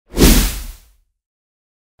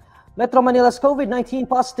Metro Manila's COVID-19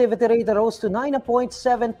 positivity rate rose to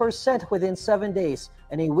 9.7% within 7 days,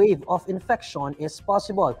 and a wave of infection is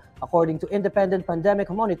possible, according to independent pandemic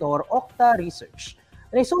monitor OCTA Research.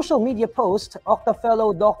 In a social media post, OCTA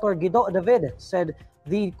fellow Dr. Guido David said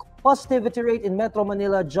the positivity rate in Metro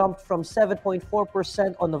Manila jumped from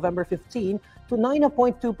 7.4% on November 15 to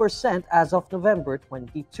 9.2% as of November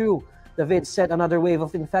 22. David said another wave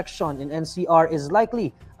of infection in NCR is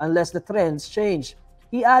likely unless the trends change.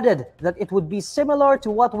 He added that it would be similar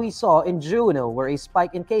to what we saw in June, where a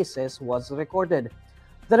spike in cases was recorded.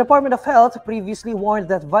 The Department of Health previously warned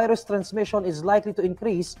that virus transmission is likely to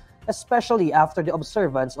increase, especially after the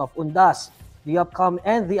observance of Undas, the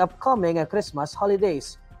upcoming Christmas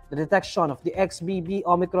holidays. The detection of the XBB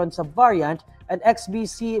Omicron subvariant and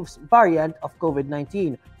XBC variant of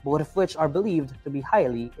COVID-19, both of which are believed to be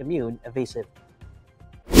highly immune evasive.